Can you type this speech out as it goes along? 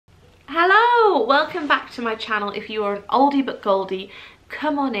Hello! Welcome back to my channel. If you are an oldie but goldie,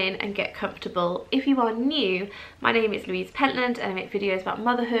 come on in and get comfortable. If you are new, my name is Louise Pentland and I make videos about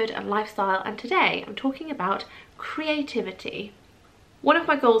motherhood and lifestyle, and today I'm talking about creativity. One of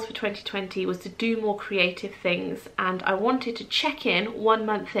my goals for 2020 was to do more creative things, and I wanted to check in 1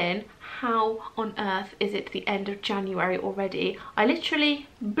 month in. How on earth is it the end of January already? I literally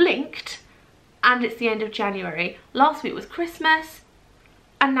blinked and it's the end of January. Last week was Christmas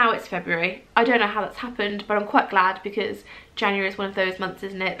and now it's February. I don't know how that's happened, but I'm quite glad because January is one of those months,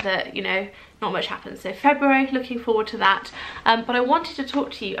 isn't it, that, you know, not much happens. So February, looking forward to that. But I wanted to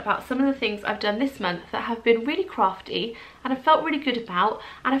talk to you about some of the things I've done this month that have been really crafty and I felt really good about,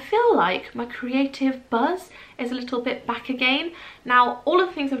 and I feel like my creative buzz is a little bit back again. Now, all of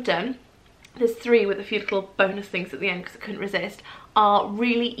the things I've done, there's 3 with a few little bonus things at the end because I couldn't resist, are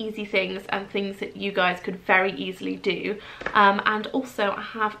really easy things and things that you guys could very easily do. And also I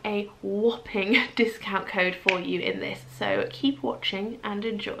have a whopping discount code for you in this, so keep watching and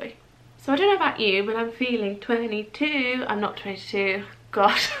enjoy. So I don't know about you, but I'm feeling 22. I'm not 22.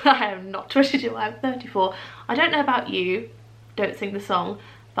 God, I am not 22, I'm 34. I don't know about you, don't sing the song,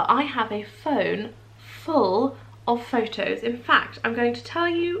 but I have a phone full of photos. In fact, I'm going to tell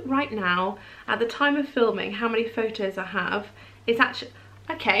you right now, at the time of filming, how many photos I have. It's actually,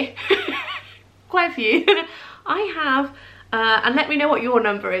 okay, quite a few. I have, and let me know what your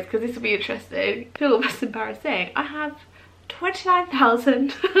number is because this will be interesting. I feel almost embarrassing. I have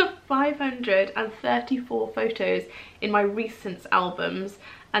 29,534 photos in my recent albums,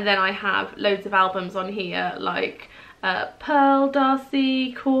 and then I have loads of albums on here like Pearl,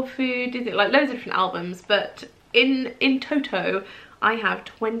 Darcy, Corfu, Disney, like loads of different albums, but in toto I have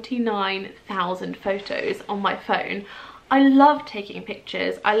 29,000 photos on my phone. I love taking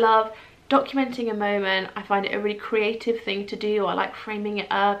pictures, I love documenting a moment, I find it a really creative thing to do. I like framing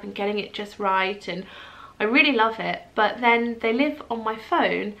it up and getting it just right, and I really love it, but then they live on my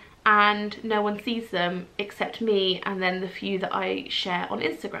phone and no one sees them except me and then the few that I share on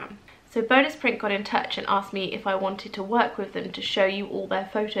Instagram. So BonusPrint got in touch and asked me if I wanted to work with them to show you all their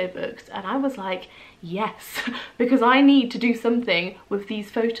photo books, and I was like, yes, because I need to do something with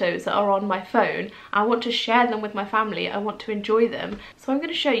these photos that are on my phone. I want to share them with my family, I want to enjoy them. So I'm going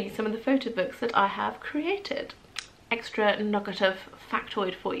to show you some of the photo books that I have created. Extra nugget of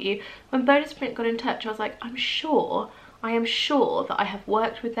factoid for you. When BonusPrint got in touch, I was like, I am sure that I have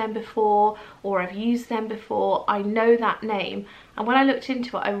worked with them before or I've used them before. I know that name. And when I looked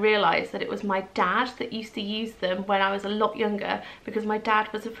into it, I realised that it was my dad that used to use them when I was a lot younger, because my dad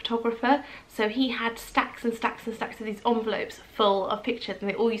was a photographer, so he had stacks and stacks and stacks of these envelopes full of pictures and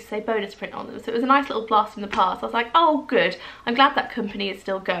they all used to say BonusPrint on them. So it was a nice little blast from the past. I was like, oh good, I'm glad that company is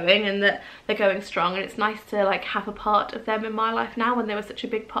still going and that they're going strong, and it's nice to like have a part of them in my life now when they were such a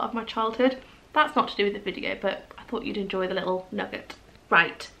big part of my childhood. That's not to do with the video, but I thought you'd enjoy the little nugget.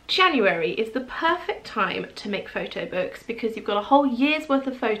 Right, January is the perfect time to make photo books because you've got a whole year's worth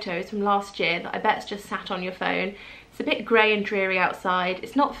of photos from last year that I bet's just sat on your phone. It's a bit grey and dreary outside.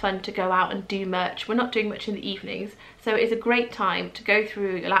 It's not fun to go out and do much. We're not doing much in the evenings, so it's a great time to go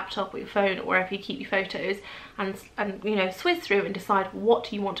through your laptop or your phone or wherever you keep your photos and you know, swizz through and decide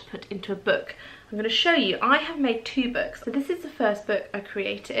what you want to put into a book. I'm going to show you. I have made 2 books. So this is the first book I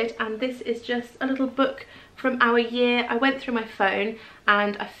created, and this is just a little book from our year. I went through my phone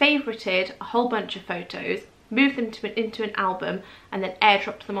and I favorited a whole bunch of photos, moved them into an album, and then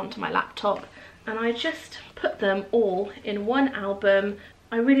airdropped them onto my laptop. And I just put them all in one album.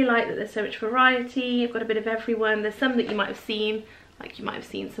 I really like that there's so much variety. I've got a bit of everyone. There's some that you might have seen, like you might have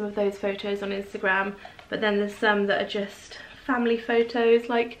seen some of those photos on Instagram, but then there's some that are just family photos,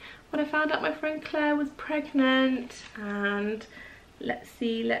 like when I found out my friend Claire was pregnant, and let's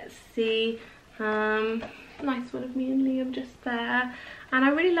see, nice one of me and Liam just there. And I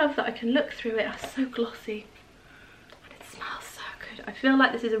really love that I can look through it. It's so glossy and it smells so good. I feel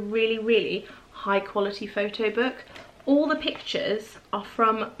like this is a really, really high quality photo book. All the pictures are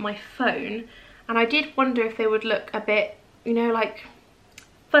from my phone, and I did wonder if they would look a bit, you know, like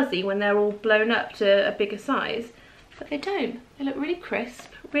fuzzy when they're all blown up to a bigger size, but they don't. They look really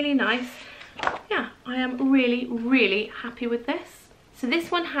crisp, really nice. Yeah, I am really, really happy with this. So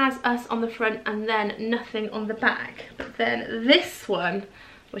this one has us on the front and then nothing on the back. But then this one,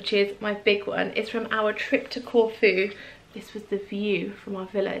 which is my big one, is from our trip to Corfu. This was the view from our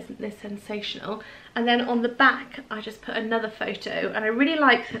villa, isn't this sensational? And then on the back, I just put another photo. And I really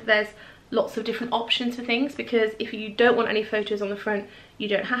like that there's lots of different options for things, because if you don't want any photos on the front, you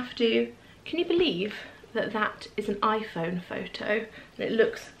don't have to. Can you believe that that is an iPhone photo, and it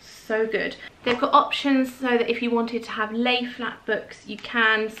looks so good. They've got options so that if you wanted to have lay flat books, you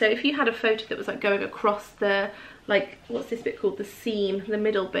can. So if you had a photo that was like going across the, like, what's this bit called, the seam, the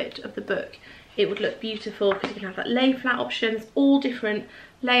middle bit of the book, it would look beautiful because you can have that lay flat options, all different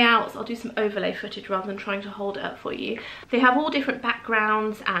layouts. I'll do some overlay footage rather than trying to hold it up for you. They have all different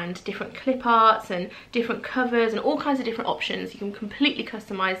backgrounds and different clip arts and different covers and all kinds of different options. You can completely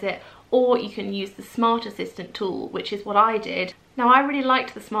customize it, or you can use the Smart Assistant tool, which is what I did. Now, I really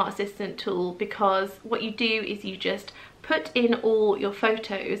liked the Smart Assistant tool because what you do is you just put in all your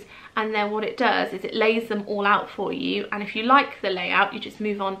photos, and then what it does is it lays them all out for you, and if you like the layout, you just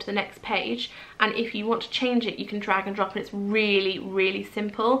move on to the next page, and if you want to change it, you can drag and drop, and it's really, really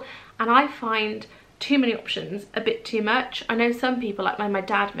simple. And I find too many options a bit too much. I know some people, like my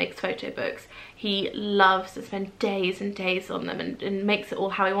dad makes photo books. He loves to spend days and days on them and makes it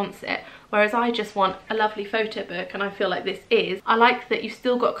all how he wants it, whereas I just want a lovely photo book, and I feel like this is. I like that you've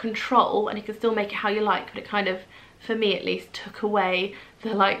still got control and you can still make it how you like, but it kind of, for me at least, took away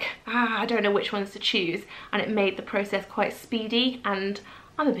the like, I don't know which ones to choose, and it made the process quite speedy. And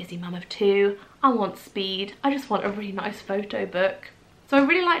I'm a busy mum of 2, I want speed, I just want a really nice photo book. So I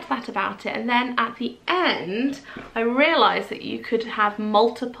really liked that about it. And then at the end, I realised that you could have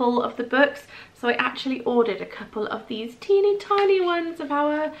multiple of the books. So I actually ordered a couple of these teeny tiny ones of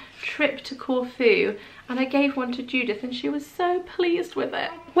our trip to Corfu. And I gave one to Judith and she was so pleased with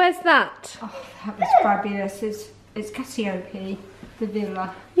it. Where's that? Oh, that was fabulous. It's Cassiope, the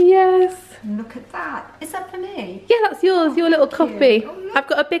villa. Yes. And look at that. Is that for me? Yeah, that's yours, your little copy. Oh, I've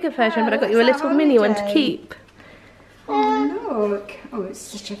got a bigger version, but I got you a little mini one to keep. Oh, look. Oh, it's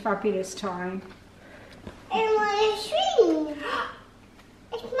such a fabulous time. And my string.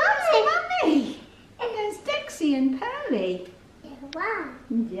 It's Mummy. And there's Dexy and Pearly. Wow.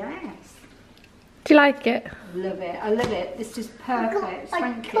 Yes. Do you like it? I love it. I love it. This is perfect.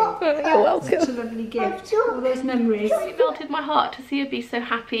 Thank you. Oh, you're welcome. Such a lovely gift. All those memories. It melted my heart to see her be so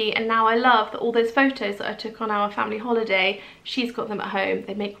happy, and now I love that all those photos that I took on our family holiday, she's got them at home.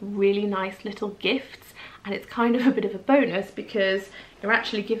 They make really nice little gifts, and it's kind of a bit of a bonus because you're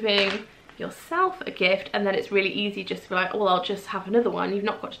actually giving yourself a gift, and then it's really easy just to be like, oh, well, I'll just have another one. You've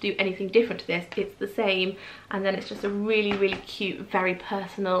not got to do anything different to this, it's the same. And then it's just a really, really cute, very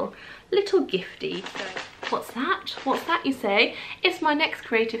personal little gifty. So what's that? What's that, you say? It's my next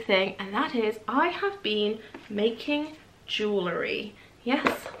creative thing, and that is I have been making jewellery.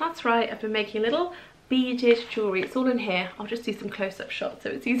 Yes, that's right, I've been making little beaded jewellery. It's all in here. I'll just do some close-up shots so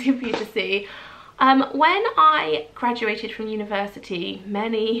it's easier for you to see. When I graduated from university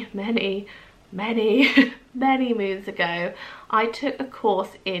many moons ago, I took a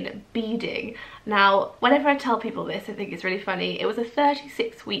course in beading. Now, whenever I tell people this, I think it's really funny. It was a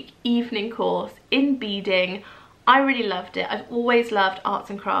 36-week evening course in beading. I really loved it. I've always loved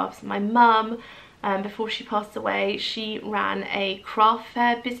arts and crafts. My mum, before she passed away, she ran a craft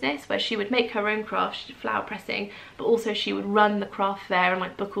fair business where she would make her own crafts. She did flower pressing, but also she would run the craft fair and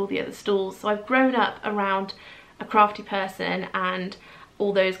like book all the other stalls. So I've grown up around a crafty person and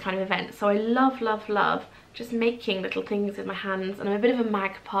all those kind of events. So I love just making little things with my hands, and I'm a bit of a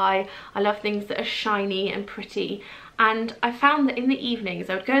magpie. I love things that are shiny and pretty. And I found that in the evenings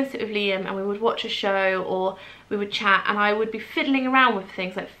I would go and sit with Liam and we would watch a show or we would chat, and I would be fiddling around with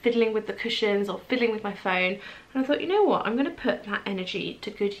things, like fiddling with the cushions or fiddling with my phone. And I thought, you know what, I'm going to put that energy to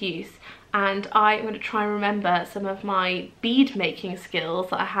good use, and I'm going to try and remember some of my bead making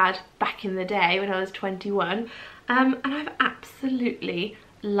skills that I had back in the day when I was 21. And I've absolutely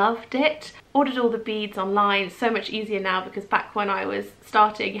loved it. Ordered all the beads online. So much easier now, because back when I was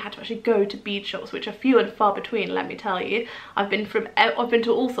starting you had to actually go to bead shops, which are few and far between, let me tell you. I've been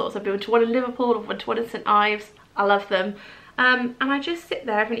to all sorts. I've been to one in Liverpool, I've been to one in St Ives. I love them. And I just sit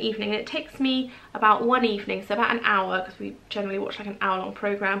there every evening, and it takes me about one evening, so about an hour, because we generally watch like an hour-long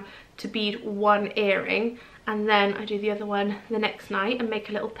programme, to bead one earring, and then I do the other one the next night and make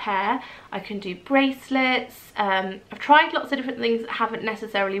a little pair. I can do bracelets. I've tried lots of different things that haven't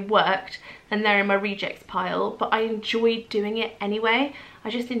necessarily worked, and they're in my rejects pile, but I enjoy doing it anyway. I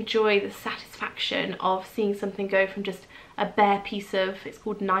just enjoy the satisfaction of seeing something go from just a bare piece of, it's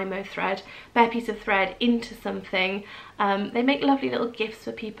called Nymo thread, bare piece of thread into something. They make lovely little gifts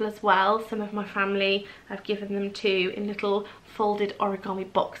for people as well. Some of my family I've given them to in little folded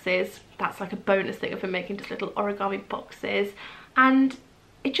origami boxes. That's like a bonus thing I've been making, just little origami boxes. And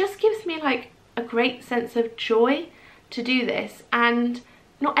it just gives me like a great sense of joy to do this. And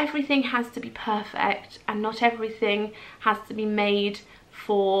not everything has to be perfect, and not everything has to be made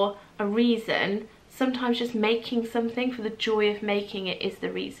for a reason. Sometimes just making something for the joy of making it is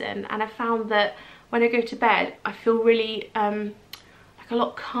the reason. And I found that when I go to bed, I feel really like a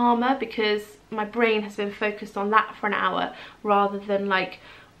lot calmer, because my brain has been focused on that for an hour rather than like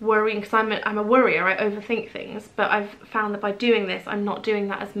worrying, because I'm a worrier, I overthink things, but I've found that by doing this I'm not doing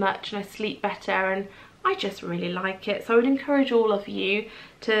that as much and I sleep better, and I just really like it. So I would encourage all of you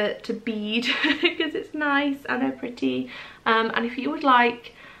to bead because it's nice and they're pretty, and if you would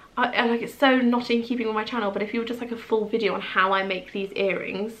like, I like, it's so not in keeping with my channel, but if you would just like a full video on how I make these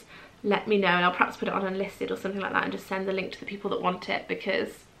earrings, let me know, and I'll perhaps put it on Unlisted or something like that and just send the link to the people that want it, because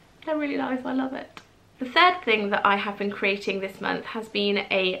they're really nice, I love it. The third thing that I have been creating this month has been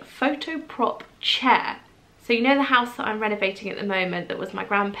a photo prop chair. So you know the house that I'm renovating at the moment that was my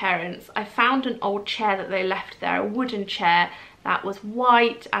grandparents'? I found an old chair that they left there, a wooden chair that was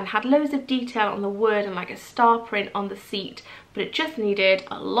white and had loads of detail on the wood and like a star print on the seat, but it just needed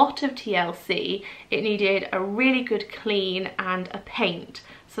a lot of TLC. It needed a really good clean and a paint.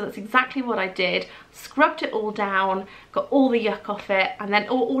 So that's exactly what I did. Scrubbed it all down, got all the yuck off it, and then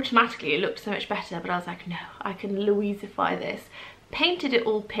automatically it looked so much better, but I was like, no, I can Louiseify this. Painted it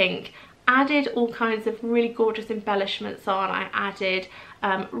all pink, added all kinds of really gorgeous embellishments on. I added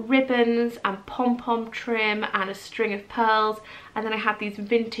ribbons and pom-pom trim and a string of pearls, and then I had these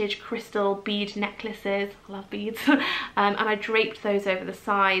vintage crystal bead necklaces, I love beads, and I draped those over the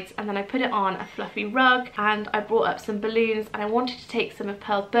sides, and then I put it on a fluffy rug, and I brought up some balloons, and I wanted to take some of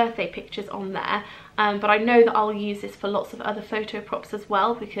Pearl's birthday pictures on there, but I know that I'll use this for lots of other photo props as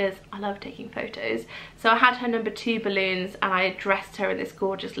well, because I love taking photos. So I had her number 2 balloons, and I dressed her in this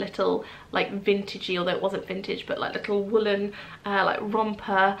gorgeous little like vintagey, although it wasn't vintage, but like little woolen like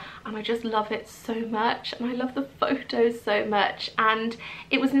romper, and I just love it so much, and I love the photos so much. And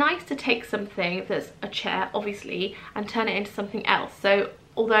it was nice to take something that's a chair obviously and turn it into something else. So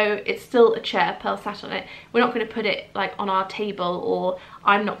although it's still a chair, Pearl sat on it, we're not going to put it like on our table, or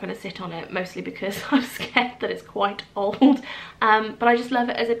I'm not going to sit on it, mostly because I'm scared that it's quite old, but I just love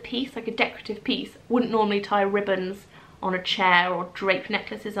it as a piece, like a decorative piece. Wouldn't normally tie ribbons on a chair or drape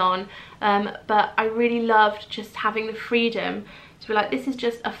necklaces on, but I really loved just having the freedom to be like, this is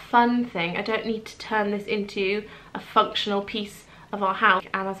just a fun thing, I don't need to turn this into a functional piece of our house.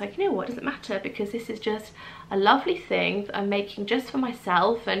 And I was like, you know what, it doesn't matter, because this is just a lovely thing that I'm making just for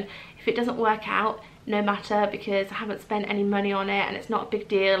myself, and if it doesn't work out, no matter, because I haven't spent any money on it and it's not a big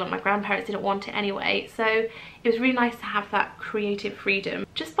deal, and my grandparents didn't want it anyway. So it was really nice to have that creative freedom.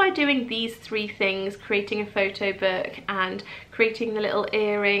 Just by doing these 3 things, creating a photo book and creating the little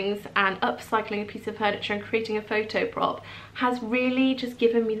earrings and upcycling a piece of furniture and creating a photo prop, has really just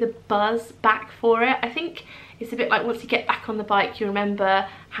given me the buzz back for it. I think it's a bit like once you get back on the bike, you remember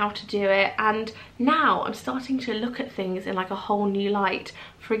how to do it, and now I'm starting to look at things in like a whole new light.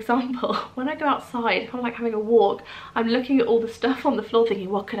 For example, when I go outside, if I'm like having a walk, I'm looking at all the stuff on the floor thinking,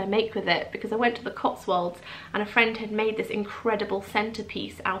 what could I make with it? Because I went to the Cotswolds and a friend had made this incredible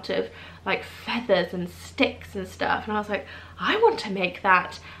centerpiece out of like feathers and sticks and stuff, and I was like, I want to make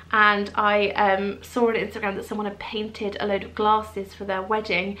that. And I saw on Instagram that someone had painted a load of glasses for their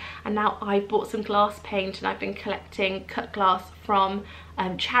wedding, and now I've bought some glass paint and I've been collecting cut glass from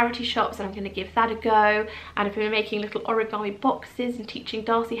charity shops, and I'm going to give that a go. And I've been making little origami boxes and teaching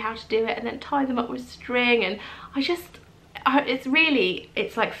Darcy how to do it, and then tie them up with string, and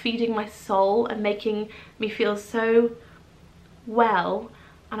it's like feeding my soul and making me feel so well,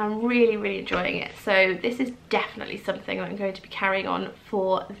 and I'm really enjoying it. So this is definitely something that I'm going to be carrying on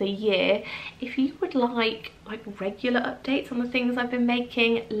for the year. If you would like regular updates on the things I've been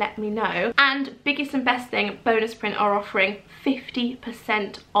making, let me know. And biggest and best thing, BonusPrint are offering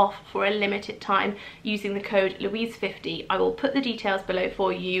 50% off for a limited time using the code Louise50. I will put the details below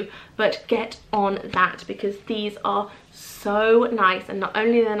for you, but get on that, because these are so nice, and not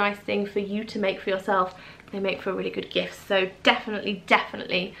only are they a nice thing for you to make for yourself, they make for really good gifts. So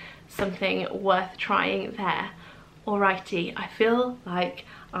definitely something worth trying there. Alrighty, I feel like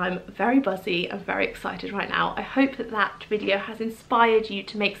I'm very buzzy and very excited right now. I hope that that video has inspired you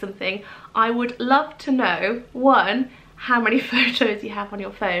to make something. I would love to know, 1, how many photos you have on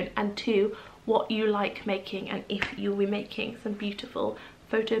your phone, and 2, what you like making, and if you'll be making some beautiful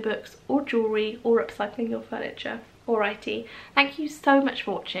photo books or jewellery or upcycling your furniture. Alrighty, thank you so much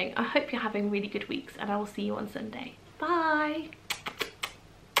for watching. I hope you're having really good weeks, and I will see you on Sunday. Bye!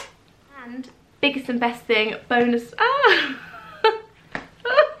 And biggest and best thing, bonus...